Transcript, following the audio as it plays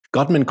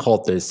Gottman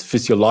called this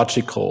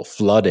physiological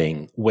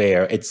flooding,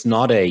 where it's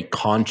not a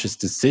conscious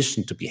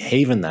decision to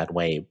behave in that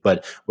way,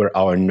 but where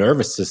our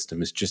nervous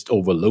system is just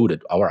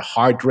overloaded. Our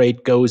heart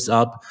rate goes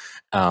up,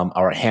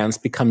 our hands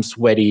become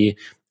sweaty,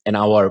 and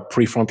our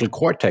prefrontal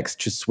cortex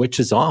just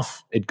switches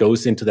off. It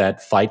goes into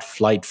that fight,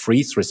 flight,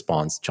 freeze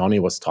response Johnny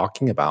was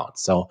talking about.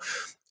 So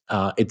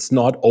it's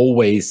not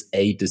always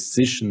a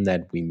decision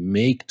that we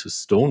make to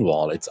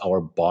stonewall. It's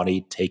our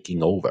body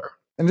taking over.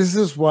 And this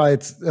is why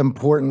it's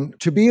important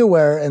to be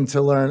aware and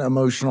to learn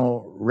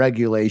emotional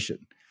regulation.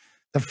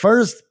 The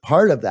first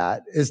part of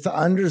that is to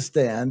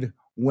understand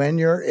when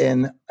you're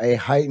in a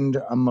heightened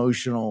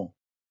emotional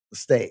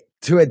state,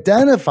 to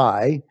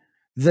identify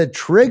the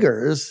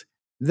triggers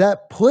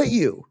that put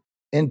you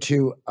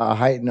into a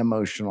heightened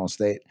emotional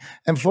state.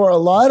 And for a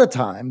lot of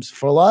times,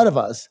 for a lot of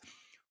us,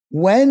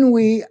 when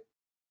we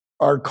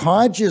are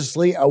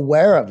consciously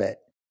aware of it,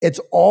 it's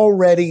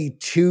already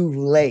too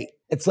late.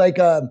 It's like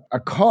a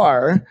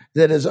car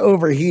that is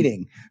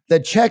overheating. The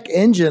check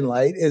engine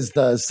light is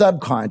the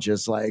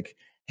subconscious, like,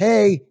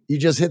 hey, you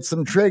just hit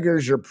some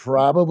triggers. You're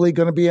probably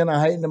going to be in a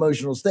heightened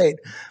emotional state.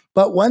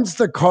 But once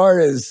the car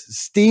is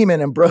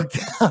steaming and broke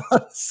down on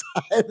the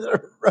side of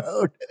the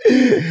road,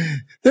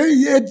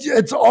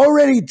 it's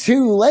already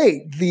too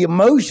late. The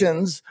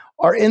emotions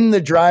are in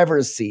the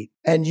driver's seat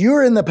and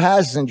you're in the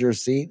passenger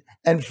seat.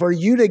 And for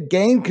you to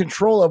gain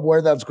control of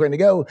where that's going to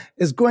go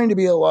is going to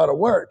be a lot of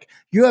work.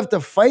 You have to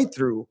fight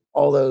through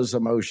all those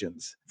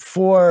emotions.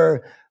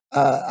 For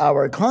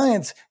our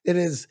clients, it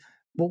is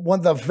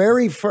the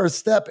very first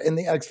step in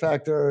the X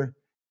Factor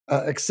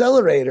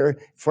accelerator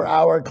for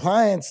our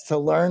clients to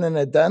learn and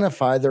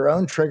identify their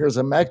own triggers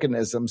and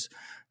mechanisms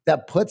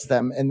that puts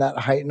them in that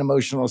heightened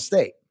emotional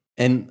state.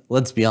 And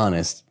let's be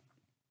honest,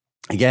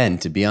 again,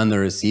 to be on the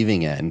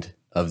receiving end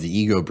of the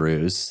ego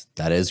bruise,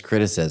 that is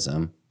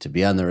criticism, to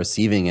be on the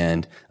receiving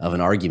end of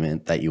an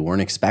argument that you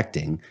weren't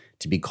expecting,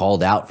 to be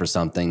called out for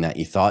something that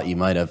you thought you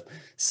might have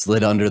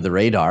slid under the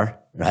radar,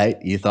 right?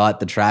 You thought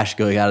the trash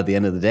going out at the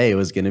end of the day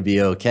was going to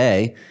be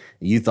okay.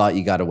 You thought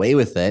you got away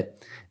with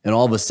it. And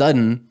all of a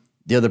sudden,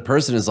 the other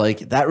person is like,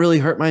 that really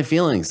hurt my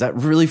feelings. That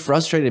really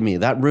frustrated me.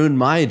 That ruined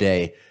my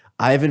day.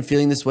 I've been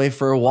feeling this way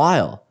for a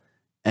while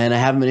and I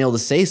haven't been able to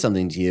say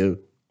something to you.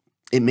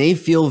 It may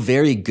feel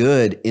very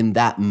good in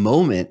that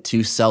moment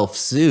to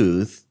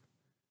self-soothe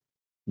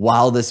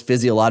while this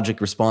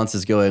physiologic response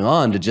is going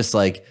on, to just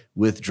like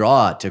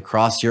withdraw, to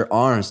cross your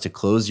arms, to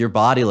close your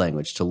body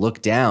language, to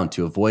look down,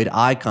 to avoid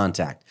eye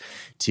contact,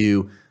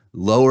 to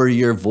lower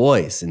your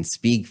voice and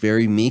speak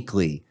very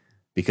meekly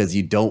because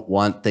you don't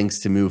want things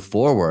to move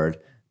forward.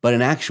 But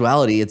in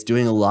actuality, it's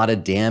doing a lot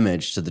of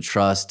damage to the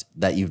trust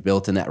that you've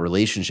built in that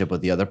relationship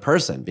with the other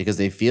person, because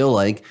they feel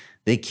like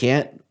they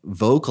can't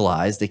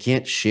vocalize, they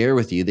can't share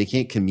with you, they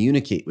can't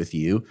communicate with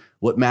you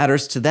what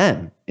matters to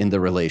them in the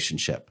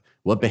relationship,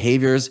 what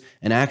behaviors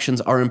and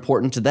actions are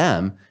important to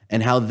them,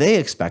 and how they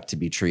expect to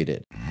be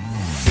treated.